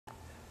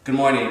Good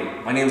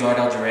morning. My name is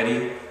Ardell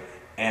Giretti,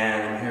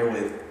 and I'm here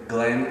with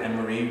Glenn and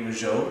Marie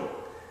Rougeaux.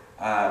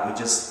 We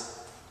just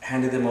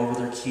handed them over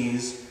their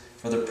keys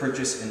for their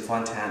purchase in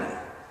Fontana.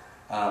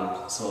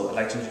 So I'd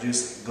like to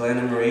introduce Glenn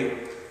and Marie,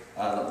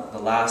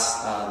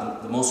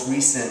 the most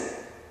recent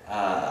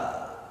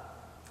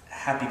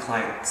happy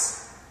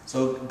clients.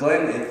 So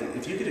Glenn,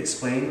 if you could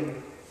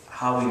explain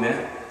how we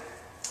met.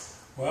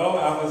 Well,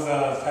 I was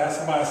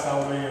passing by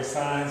somewhere your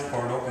signs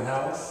for an open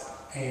house,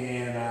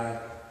 and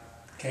I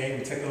came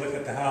and took a look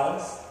at the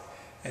house,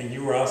 and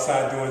you were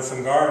outside doing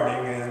some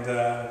gardening, and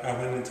I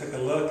went and took a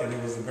look, and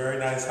it was a very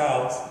nice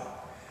house.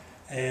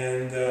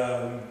 And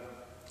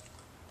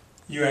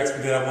you asked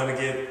me did I want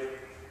to get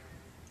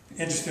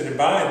interested in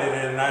buying it,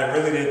 and I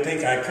really didn't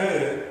think I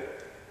could.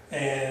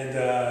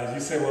 And you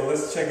said, well,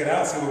 let's check it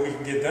out, see what we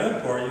can get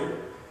done for you.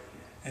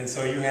 And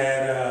so you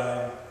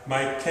had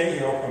Mike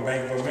Cahill from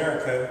Bank of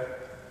America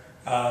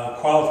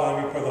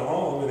qualified me for the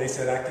home, and they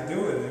said I could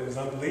do it. It was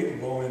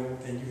unbelievable,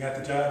 and you got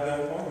the job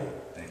done for me.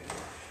 Thank you.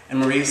 And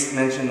Maurice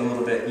mentioned a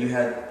little bit, you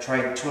had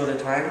tried 2 other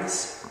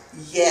times?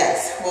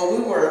 Yes. Well,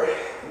 we were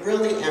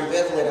really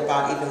ambivalent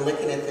about even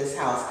looking at this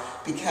house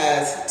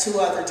because 2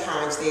 other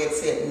times they had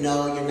said,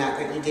 no,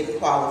 you didn't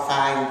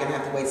qualify, you're going to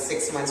have to wait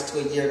 6 months to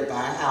a year to buy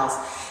a house.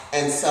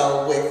 And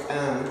so with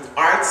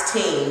Art's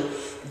team,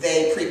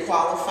 they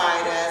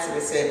pre-qualified us and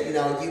they said,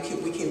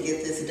 we can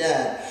get this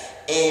done.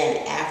 And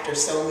after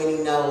so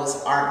many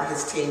no's, Art and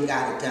his team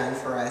got it done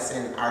for us,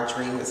 and our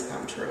dream has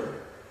come true.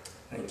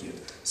 Thank you.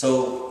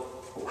 So,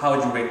 how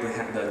would you rate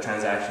the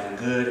transaction?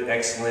 Good,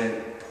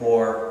 excellent,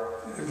 poor?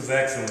 It was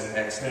excellent.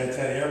 Excellent. And I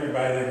tell you,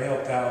 everybody that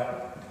helped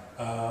out,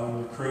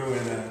 the crew,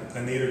 and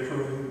Anita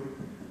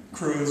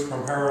Cruz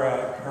from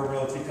her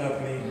realty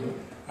company.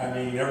 Mm-hmm. I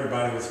mean,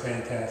 everybody was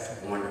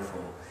fantastic.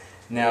 Wonderful.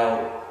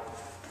 Now,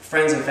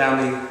 friends and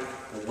family,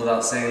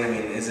 without saying, I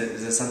mean, is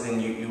it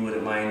something you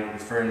wouldn't mind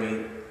referring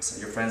me,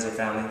 your friends or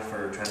family,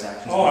 for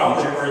transactions? Oh, I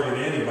would refer you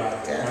to anybody.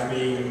 Yeah. I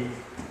mean,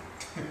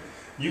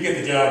 you get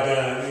the job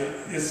done.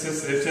 It's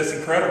just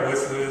incredible.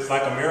 It's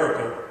like a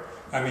miracle.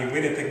 I mean,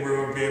 we didn't think we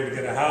were going to be able to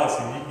get a house,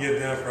 and you can get it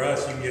done for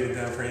us, you can get it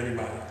done for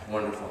anybody.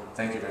 Wonderful.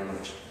 Thank you very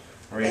much.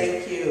 Marie,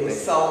 thank you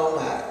so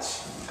much.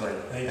 Go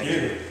ahead. Thank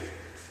you.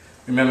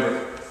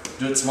 Remember,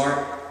 do it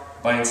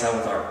smart, buy and sell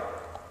with Art.